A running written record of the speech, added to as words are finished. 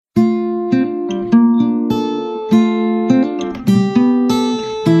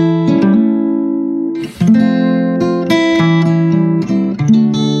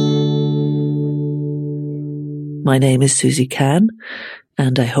My name is Susie Can,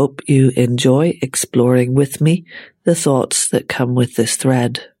 and I hope you enjoy exploring with me the thoughts that come with this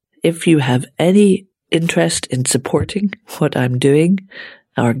thread. If you have any interest in supporting what I'm doing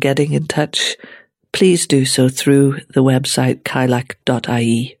or getting in touch, please do so through the website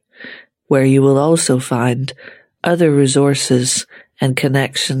kylak.ie, where you will also find other resources and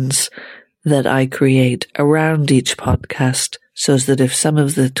connections that I create around each podcast, so that if some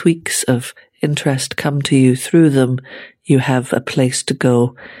of the tweaks of interest come to you through them, you have a place to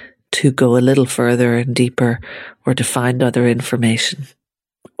go a little further and deeper, or to find other information,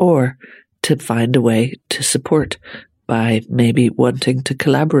 or to find a way to support by maybe wanting to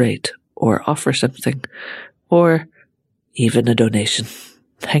collaborate or offer something, or even a donation.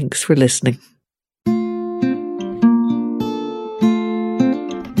 Thanks for listening.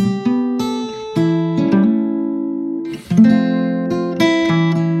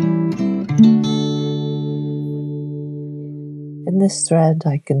 In this thread,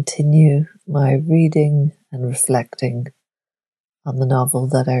 I continue my reading and reflecting on the novel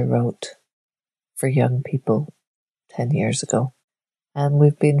that I wrote for young people 10 years ago. And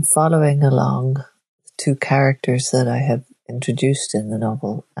we've been following along the two characters that I have introduced in the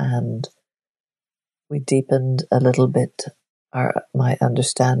novel, and we deepened a little bit my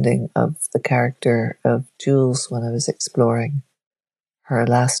understanding of the character of Jules when I was exploring her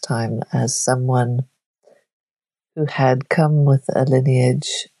last time as someone who had come with a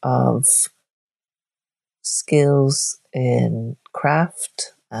lineage of skills in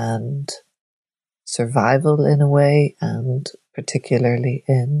craft and survival in a way, and particularly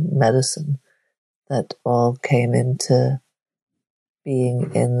in medicine, that all came into being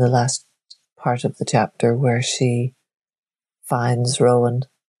in the last part of the chapter, where she finds Rowan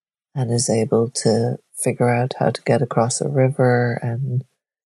and is able to figure out how to get across a river and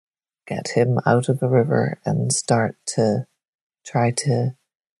get him out of a river and start to try to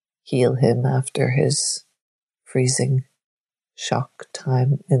heal him after his freezing shock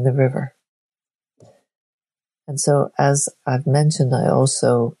time in the river. And so, as I've mentioned, I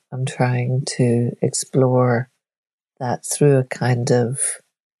also am trying to explore that through a kind of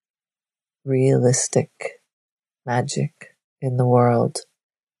realistic magic in the world,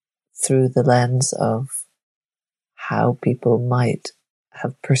 through the lens of how people might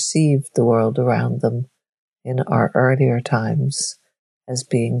have perceived the world around them in our earlier times as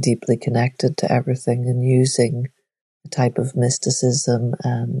being deeply connected to everything, and using a type of mysticism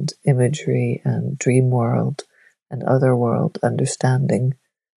and imagery and dream world and otherworld understanding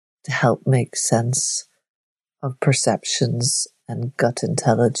to help make sense of perceptions and gut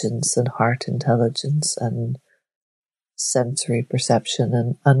intelligence and heart intelligence and sensory perception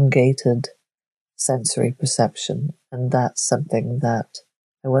and ungated sensory perception. And that's something that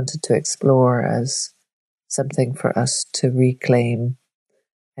I wanted to explore as something for us to reclaim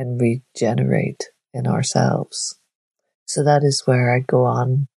and regenerate in ourselves. So that is where I go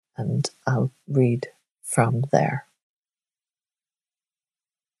on, and I'll read from there.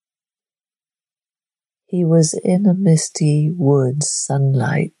 He was in a misty wood,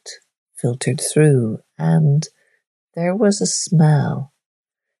 sunlight filtered through, and there was a smell.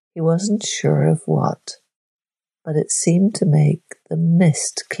 He wasn't sure of what, but it seemed to make the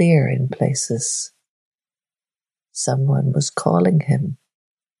mist clear in places. Someone was calling him,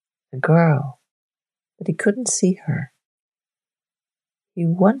 a girl, but he couldn't see her. He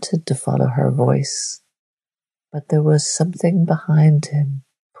wanted to follow her voice, but there was something behind him,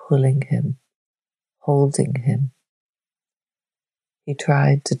 pulling him, holding him. He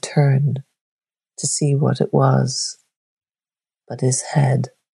tried to turn to see what it was, but his head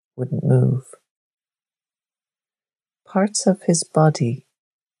wouldn't move. Parts of his body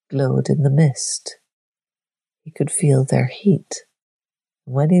glowed in the mist. He could feel their heat.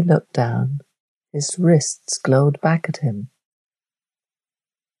 When he looked down, his wrists glowed back at him.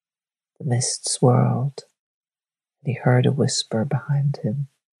 The mist swirled, and he heard a whisper behind him.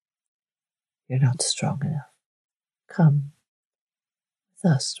 You're not strong enough. Come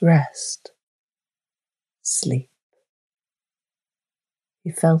with us, rest, sleep.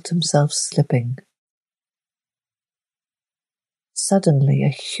 He felt himself slipping. Suddenly, a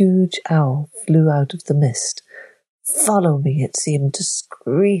huge owl flew out of the mist. Follow me, it seemed to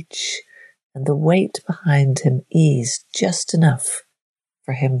screech, and the weight behind him eased just enough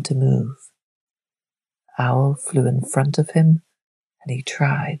for him to move. The owl flew in front of him, and he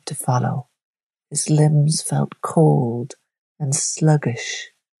tried to follow. His limbs felt cold and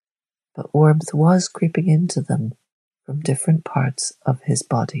sluggish, but warmth was creeping into them from different parts of his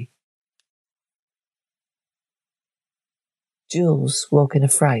body. Jules woke in a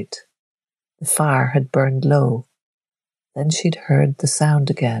fright. The fire had burned low, Then she'd heard the sound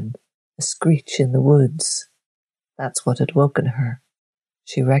again, a screech in the woods. That's what had woken her.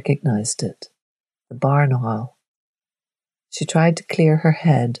 She recognized it, the barn owl. She tried to clear her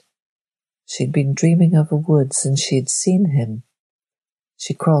head. She'd been dreaming of a woods and she'd seen him.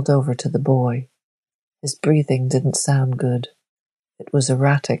 She crawled over to the boy. His breathing didn't sound good. It was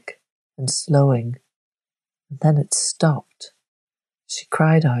erratic and slowing. And then it stopped. She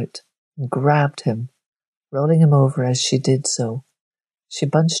cried out and grabbed him, rolling him over as she did so. She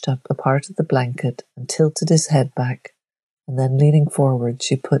bunched up a part of the blanket and tilted his head back, and then leaning forward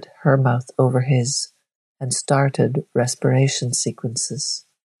she put her mouth over his and started respiration sequences.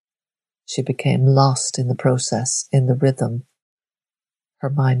 She became lost in the process, in the rhythm. Her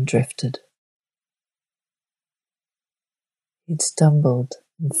mind drifted. He'd stumbled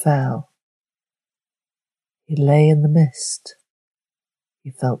and fell. He lay in the mist. He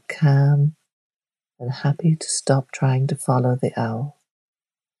felt calm and happy to stop trying to follow the owl.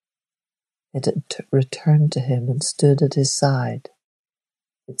 It had returned to him and stood at his side,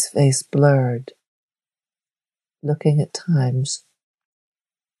 its face blurred, looking at times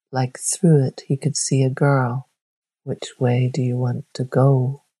like through it he could see a girl. Which way do you want to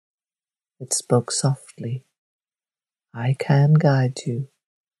go? It spoke softly. I can guide you,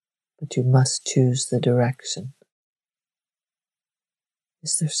 but you must choose the direction.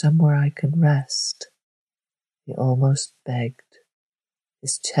 Is there somewhere I can rest? He almost begged.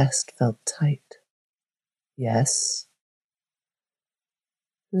 His chest felt tight. Yes.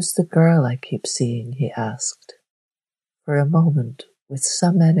 Who's the girl I keep seeing? He asked, for a moment, with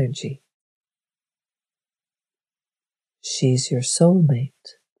some energy. She's your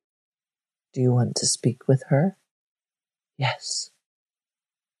soulmate. Do you want to speak with her? Yes.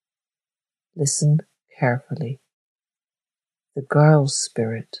 Listen carefully. The girl's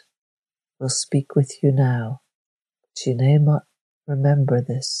spirit will speak with you now. She may not remember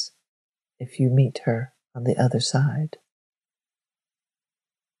this if you meet her on the other side.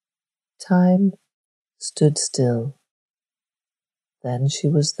 Time stood still. Then she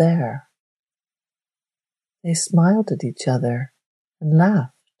was there. They smiled at each other and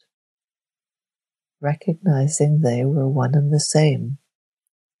laughed, recognizing they were one and the same,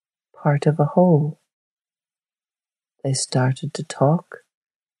 part of a whole. They started to talk,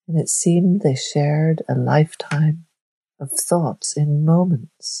 and it seemed they shared a lifetime of thoughts in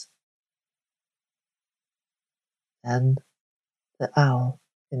moments. Then the owl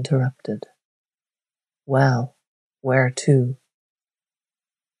interrupted. Well, where to?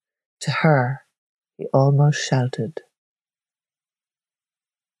 To her, he almost shouted.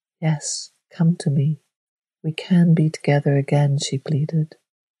 Yes, come to me. We can be together again, she pleaded.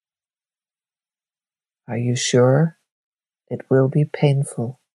 Are you sure? It will be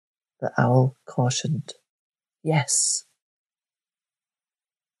painful, the owl cautioned. Yes.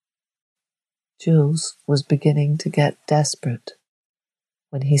 Jules was beginning to get desperate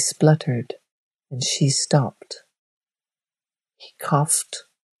when he spluttered and she stopped. He coughed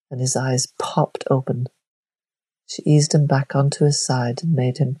and his eyes popped open. She eased him back onto his side and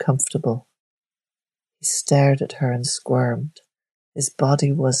made him comfortable. He stared at her and squirmed. His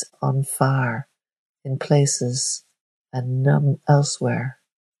body was on fire in places and numb elsewhere.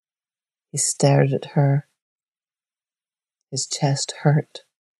 He stared at her. His chest hurt.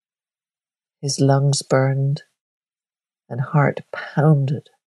 His lungs burned and heart pounded.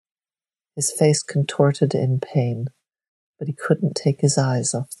 His face contorted in pain, but he couldn't take his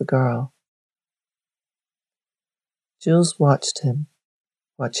eyes off the girl. Jules watched him,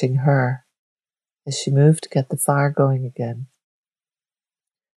 watching her, as she moved to get the fire going again.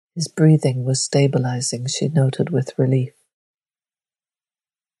 His breathing was stabilizing, she noted with relief.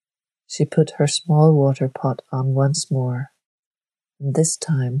 She put her small water pot on once more, and this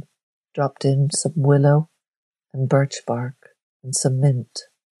time dropped in some willow and birch bark and some mint.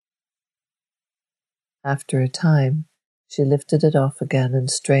 After a time, she lifted it off again and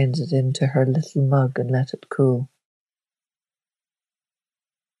strained it into her little mug and let it cool.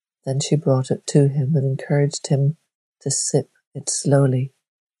 Then she brought it to him and encouraged him to sip it slowly.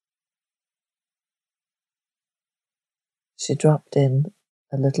 She dropped in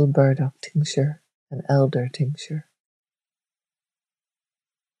a little burdock tincture, an elder tincture.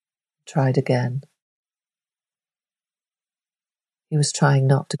 Tried again. He was trying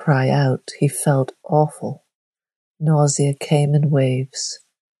not to cry out. He felt awful. Nausea came in waves,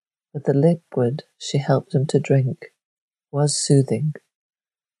 but the liquid she helped him to drink was soothing.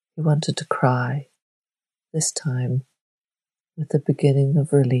 He wanted to cry, this time with the beginning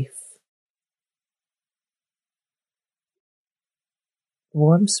of relief. The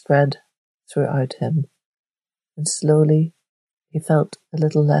warmth spread throughout him, and slowly he felt a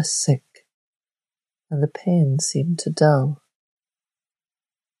little less sick, and the pain seemed to dull.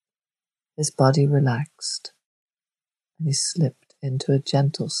 His body relaxed, and he slipped into a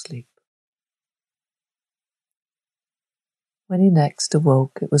gentle sleep. When he next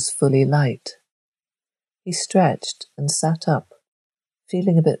awoke, it was fully light. He stretched and sat up,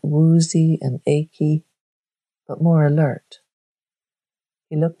 feeling a bit woozy and achy, but more alert.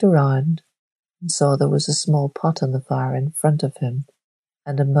 He looked around and saw there was a small pot on the fire in front of him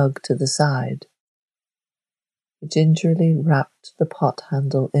and a mug to the side. He gingerly wrapped the pot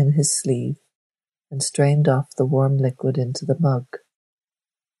handle in his sleeve and strained off the warm liquid into the mug.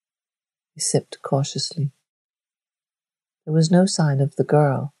 He sipped cautiously. There was no sign of the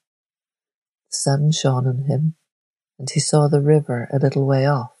girl. The sun shone on him, and he saw the river a little way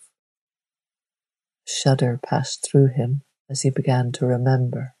off. A shudder passed through him as he began to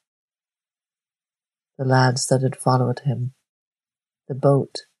remember. The lads that had followed him, the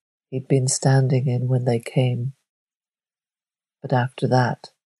boat he'd been standing in when they came. But after that,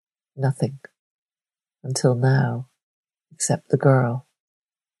 nothing, until now, except the girl.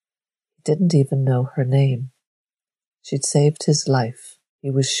 He didn't even know her name. She'd saved his life, he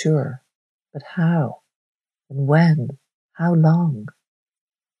was sure. But how? And when? How long?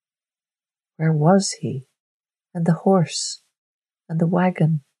 Where was he? And the horse? And the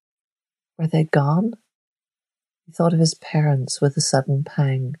wagon? Were they gone? He thought of his parents with a sudden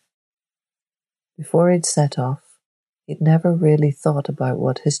pang. Before he'd set off, he'd never really thought about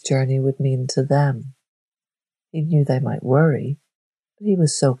what his journey would mean to them. He knew they might worry, but he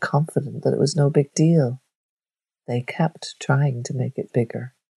was so confident that it was no big deal. They kept trying to make it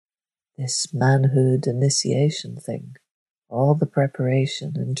bigger. This manhood initiation thing, all the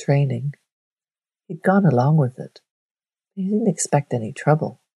preparation and training. He'd gone along with it. He didn't expect any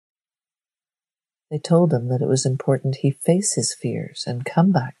trouble. They told him that it was important he face his fears and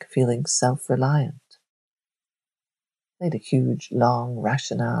come back feeling self-reliant. They'd a huge, long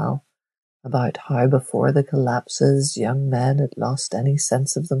rationale about how before the collapses young men had lost any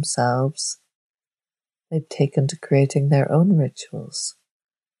sense of themselves. They'd taken to creating their own rituals,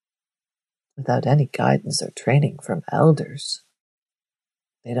 without any guidance or training from elders.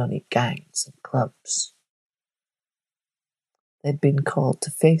 They'd only gangs and clubs. They'd been called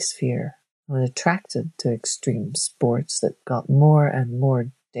to face fear and were attracted to extreme sports that got more and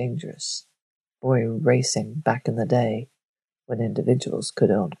more dangerous. Boy, racing back in the day when individuals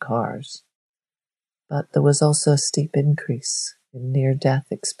could own cars. But there was also a steep increase in near-death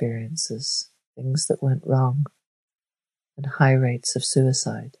experiences, things that went wrong, and high rates of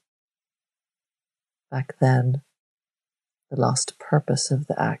suicide. Back then, the lost purpose of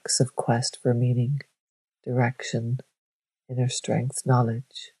the acts of quest for meaning, direction, inner strength,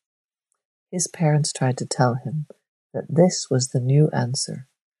 knowledge. His parents tried to tell him that this was the new answer.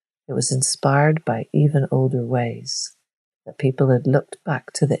 It was inspired by even older ways, that people had looked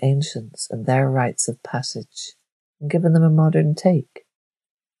back to the ancients and their rites of passage and given them a modern take.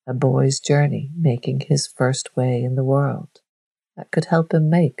 A boy's journey making his first way in the world that could help him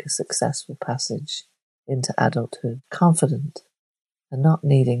make a successful passage into adulthood, confident and not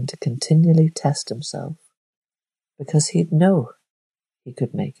needing to continually test himself because he'd know he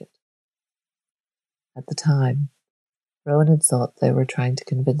could make it. At the time, Rowan had thought they were trying to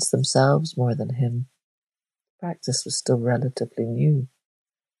convince themselves more than him. The practice was still relatively new.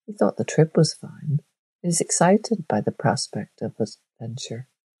 He thought the trip was fine. He was excited by the prospect of adventure.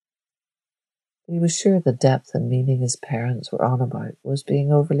 But he was sure the depth and meaning his parents were on about was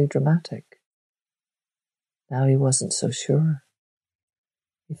being overly dramatic. Now he wasn't so sure.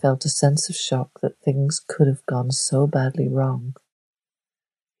 He felt a sense of shock that things could have gone so badly wrong.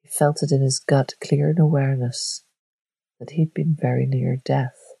 He felt it in his gut, clear in awareness that he'd been very near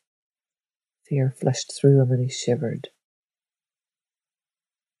death. Fear flushed through him and he shivered.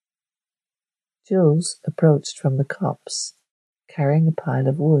 Jules approached from the copse, carrying a pile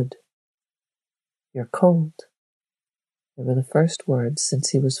of wood. "You're cold." They were the first words since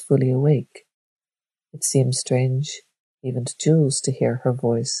he was fully awake. It seemed strange even to Jules to hear her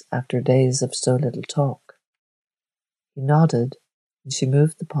voice after days of so little talk. He nodded, and she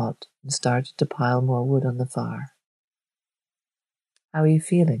moved the pot and started to pile more wood on the fire. "How are you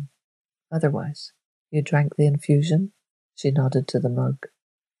feeling? Otherwise, you drank the infusion?" She nodded to the mug.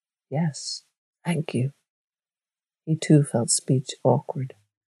 "Yes, thank you." He too felt speech awkward,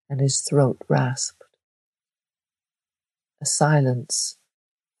 and his throat rasped. A silence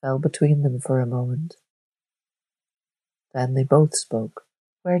fell between them for a moment. Then they both spoke.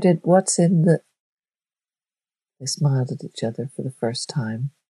 What's in the... They smiled at each other for the first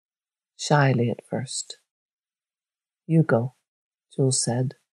time, shyly at first. You go, Jules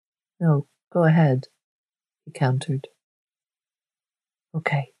said. No, go ahead, he countered.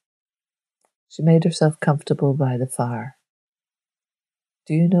 Okay. She made herself comfortable by the fire.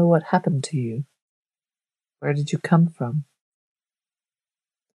 Do you know what happened to you? Where did you come from?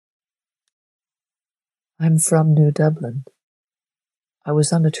 I'm from New Dublin. I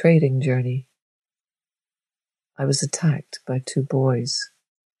was on a trading journey. I was attacked by 2 boys.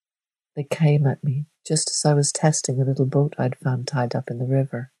 They came at me just as I was testing a little boat I'd found tied up in the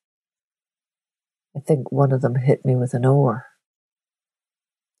river. I think one of them hit me with an oar.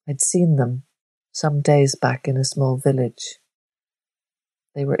 I'd seen them some days back in a small village.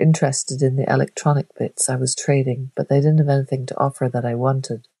 They were interested in the electronic bits I was trading, but they didn't have anything to offer that I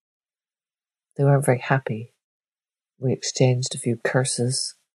wanted. They weren't very happy. We exchanged a few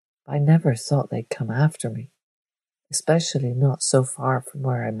curses, but I never thought they'd come after me, especially not so far from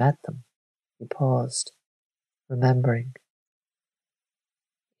where I met them. He paused, remembering.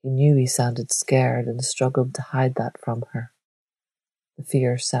 He knew he sounded scared and struggled to hide that from her. The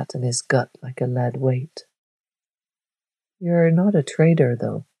fear sat in his gut like a lead weight. You're not a trader,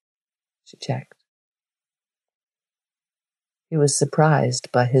 though, she checked. He was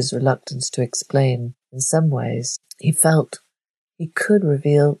surprised by his reluctance to explain. In some ways, he felt he could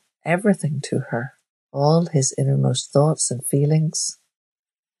reveal everything to her, all his innermost thoughts and feelings.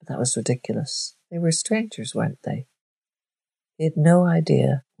 But that was ridiculous. They were strangers, weren't they? He had no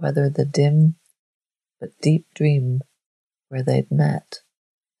idea whether the dim but deep dream where they'd met,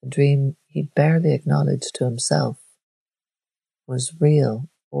 a dream he barely acknowledged to himself, was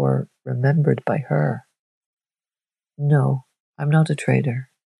real or remembered by her. No, I'm not a trader.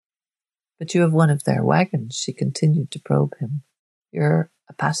 But you have one of their wagons, she continued to probe him. You're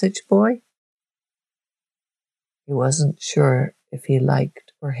a passage boy? He wasn't sure if he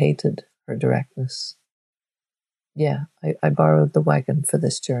liked or hated her directness. Yeah, I borrowed the wagon for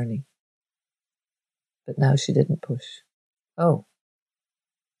this journey. But now she didn't push. Oh,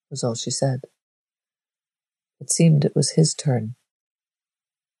 was all she said. It seemed it was his turn.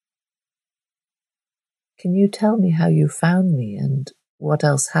 Can you tell me how you found me and what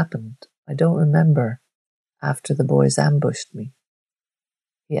else happened? I don't remember after the boys ambushed me,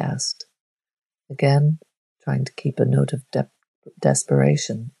 he asked, again trying to keep a note of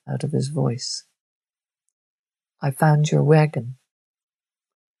desperation out of his voice. I found your wagon.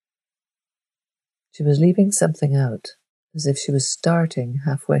 She was leaving something out, as if she was starting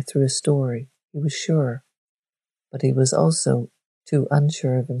halfway through a story, he was sure, but he was also too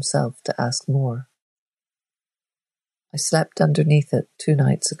unsure of himself to ask more. I slept underneath it 2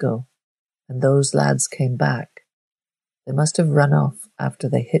 nights ago, and those lads came back. They must have run off after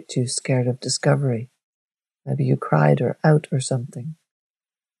they hit you, scared of discovery. Maybe you cried or out or something.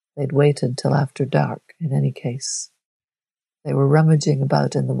 They'd waited till after dark, in any case. They were rummaging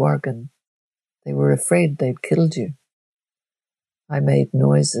about in the wagon. They were afraid they'd killed you. I made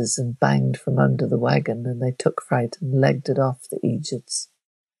noises and banged from under the wagon, and they took fright and legged it off the Egypts.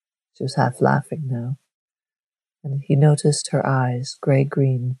 She was half laughing now, and he noticed her eyes,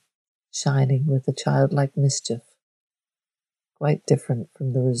 grey-green, shining with a childlike mischief, quite different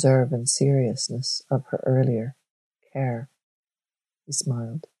from the reserve and seriousness of her earlier care. He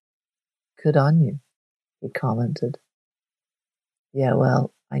smiled. Good on you, he commented. Yeah,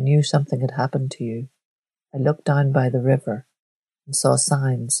 well, I knew something had happened to you. I looked down by the river and saw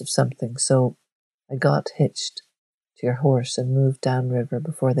signs of something, so I got hitched to your horse and moved downriver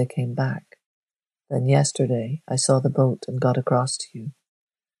before they came back. Then yesterday I saw the boat and got across to you.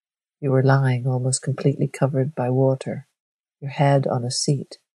 You were lying almost completely covered by water. Your head on a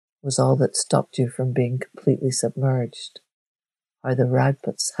seat was all that stopped you from being completely submerged. How the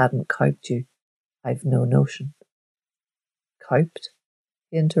Ragputs hadn't cowped you, I've no notion. Cowped?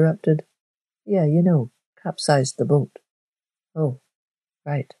 He interrupted. Yeah, you know, capsized the boat. Oh,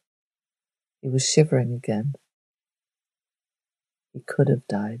 right. He was shivering again. He could have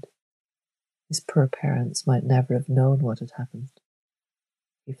died. His poor parents might never have known what had happened.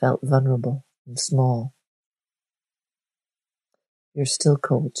 He felt vulnerable and small. You're still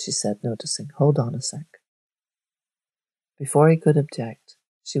cold, she said, noticing. Hold on a sec. Before he could object,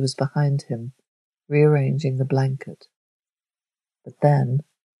 she was behind him, rearranging the blanket. But then,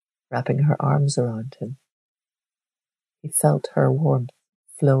 wrapping her arms around him, he felt her warmth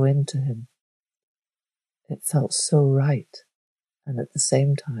flow into him. It felt so right, and at the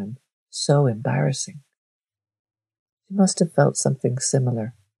same time, so embarrassing. She must have felt something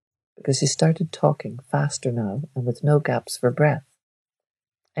similar, because she started talking faster now and with no gaps for breath.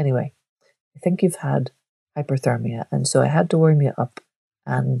 Anyway, I think you've had hyperthermia, and so I had to warm you up,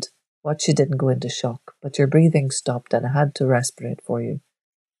 and Watch you didn't go into shock, but your breathing stopped and I had to respirate for you.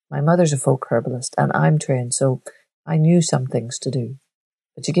 My mother's a folk herbalist and I'm trained, so I knew some things to do.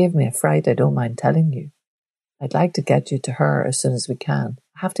 But you gave me a fright I don't mind telling you. I'd like to get you to her as soon as we can.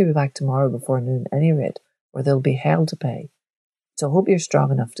 I have to be back tomorrow before noon any rate, or there'll be hell to pay. So I hope you're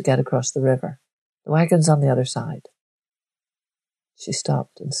strong enough to get across the river. The wagon's on the other side. She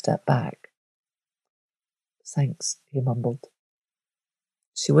stopped and stepped back. Thanks, he mumbled.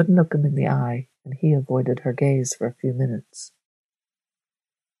 She wouldn't look him in the eye, and he avoided her gaze for a few minutes.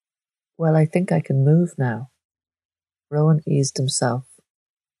 Well, I think I can move now. Rowan eased himself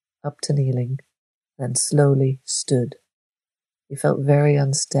up to kneeling, then slowly stood. He felt very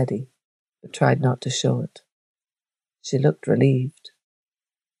unsteady, but tried not to show it. She looked relieved.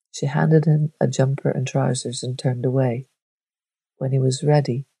 She handed him a jumper and trousers and turned away. When he was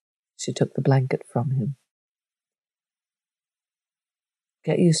ready, she took the blanket from him.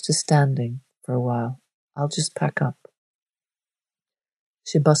 Get used to standing for a while. I'll just pack up.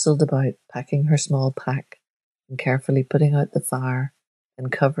 She bustled about, packing her small pack and carefully putting out the fire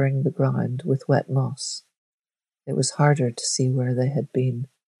and covering the ground with wet moss. It was harder to see where they had been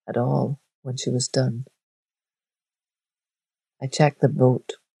at all when she was done. I checked the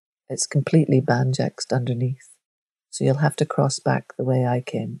boat. It's completely banjaxed underneath, so you'll have to cross back the way I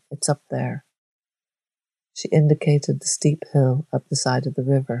came. It's up there. She indicated the steep hill up the side of the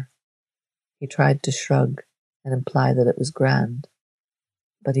river. He tried to shrug and imply that it was grand,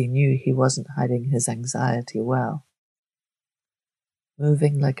 but he knew he wasn't hiding his anxiety well.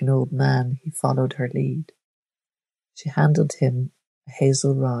 Moving like an old man, he followed her lead. She handed him a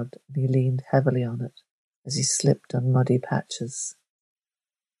hazel rod, and he leaned heavily on it as he slipped on muddy patches.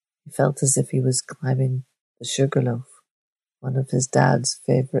 He felt as if he was climbing the Sugarloaf, one of his dad's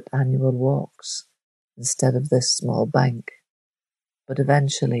favourite annual walks, instead of this small bank. But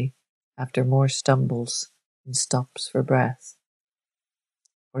eventually, after more stumbles and stops for breath,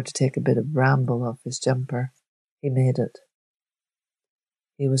 or to take a bit of bramble off his jumper, he made it.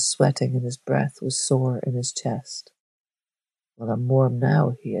 He was sweating and his breath was sore in his chest. Well, I'm warm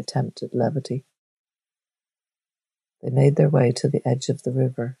now, he attempted levity. They made their way to the edge of the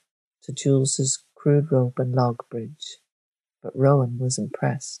river, to Jules's crude rope and log bridge. But Rowan was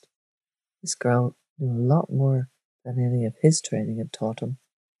impressed. This girl knew a lot more than any of his training had taught him.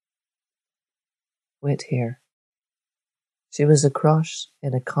 Wait here. She was across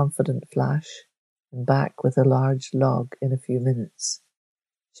in a confident flash and back with a large log in a few minutes.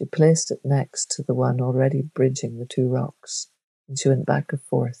 She placed it next to the one already bridging the two rocks, and she went back and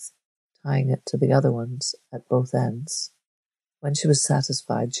forth, tying it to the other ones at both ends. When she was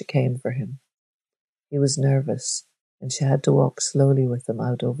satisfied, she came for him. He was nervous, and she had to walk slowly with him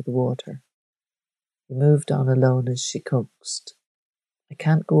out over the water. He moved on alone as she coaxed. I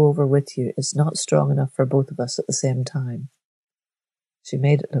can't go over with you. It's not strong enough for both of us at the same time. She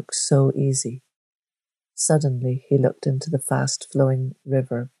made it look so easy. Suddenly, he looked into the fast-flowing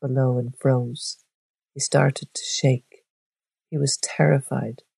river below and froze. He started to shake. He was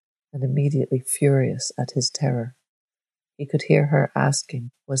terrified and immediately furious at his terror. He could hear her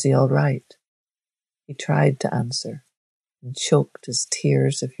asking, was he all right? He tried to answer and choked as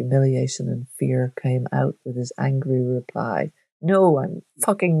tears of humiliation and fear came out with his angry reply, No, I'm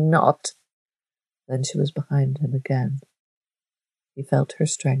fucking not. Then she was behind him again. He felt her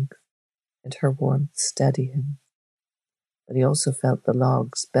strength and her warmth steady him, but he also felt the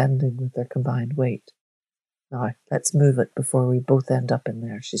logs bending with their combined weight. Now, let's move it before we both end up in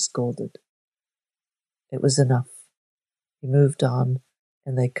there, she scolded. It was enough. He moved on,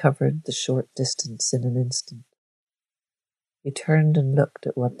 and they covered the short distance in an instant. He turned and looked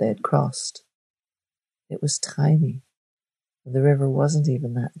at what they had crossed. It was tiny, and the river wasn't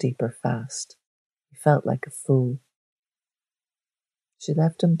even that deep or fast. He felt like a fool. She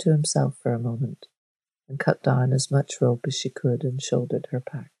left him to himself for a moment, and cut down as much rope as she could and shouldered her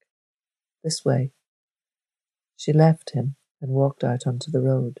pack. This way. She left him and walked out onto the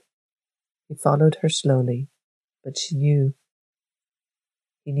road. He followed her slowly, but she knew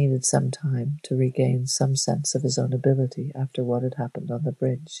he needed some time to regain some sense of his own ability after what had happened on the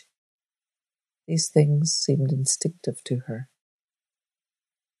bridge. These things seemed instinctive to her.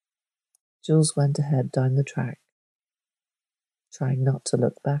 Jules went ahead down the track, trying not to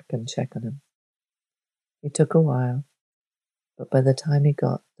look back and check on him. It took a while, but by the time he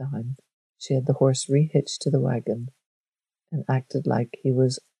got down, she had the horse rehitched to the wagon and acted like he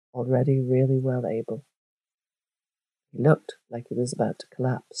was already really well able. He looked like he was about to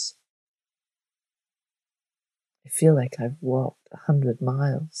collapse. I feel like I've walked 100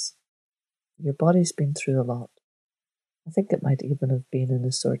 miles. Your body's been through a lot. I think it might even have been in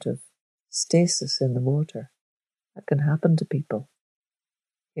a sort of stasis in the water. That can happen to people.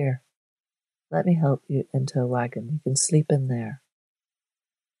 Here, let me help you into a wagon. You can sleep in there.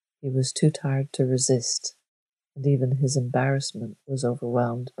 He was too tired to resist, and even his embarrassment was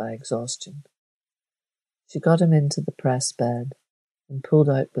overwhelmed by exhaustion. She got him into the press bed and pulled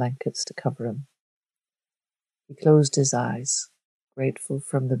out blankets to cover him. He closed his eyes, grateful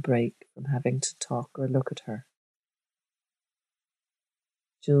from the break from having to talk or look at her.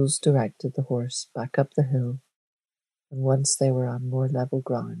 Jules directed the horse back up the hill, and once they were on more level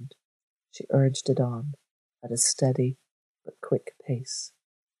ground, she urged it on at a steady but quick pace.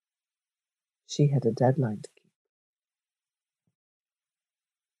 She had a deadline to keep.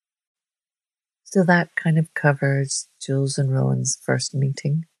 So that kind of covers Jules and Rowan's first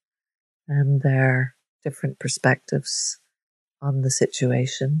meeting and their different perspectives on the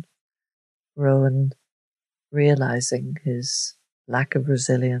situation. Rowan realizing his lack of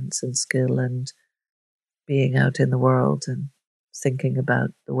resilience and skill and being out in the world and thinking about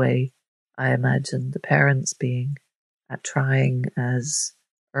the way I imagine the parents being at trying as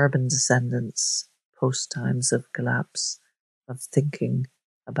urban descendants post times of collapse, of thinking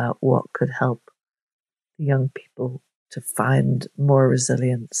about what could help the young people to find more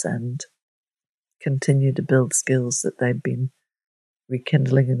resilience and continue to build skills that they've been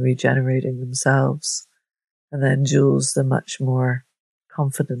rekindling and regenerating themselves. And then Jules, the much more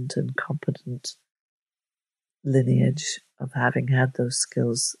confident and competent lineage of having had those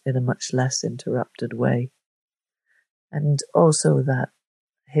skills in a much less interrupted way. And also that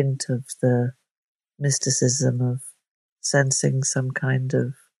hint of the mysticism of sensing some kind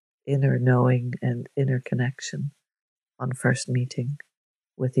of inner knowing and inner connection on first meeting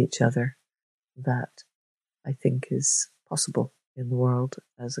with each other that I think is possible in the world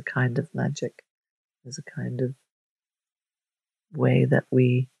as a kind of magic, as a kind of way that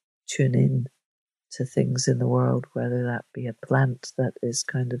we tune in to things in the world, whether that be a plant that is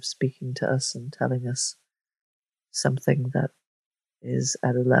kind of speaking to us and telling us something that is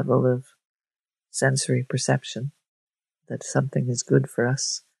at a level of sensory perception, that something is good for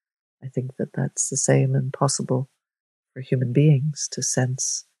us. I think that that's the same and possible for human beings to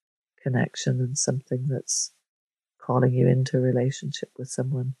sense connection and something that's calling you into a relationship with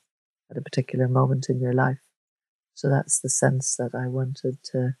someone at a particular moment in your life. So that's the sense that I wanted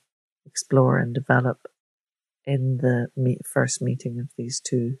to explore and develop in the first meeting of these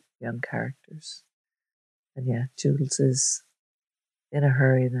two young characters. And yeah, Jules is in a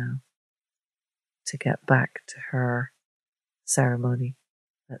hurry now to get back to her ceremony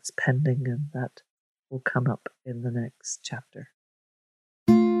that's pending and that will come up in the next chapter.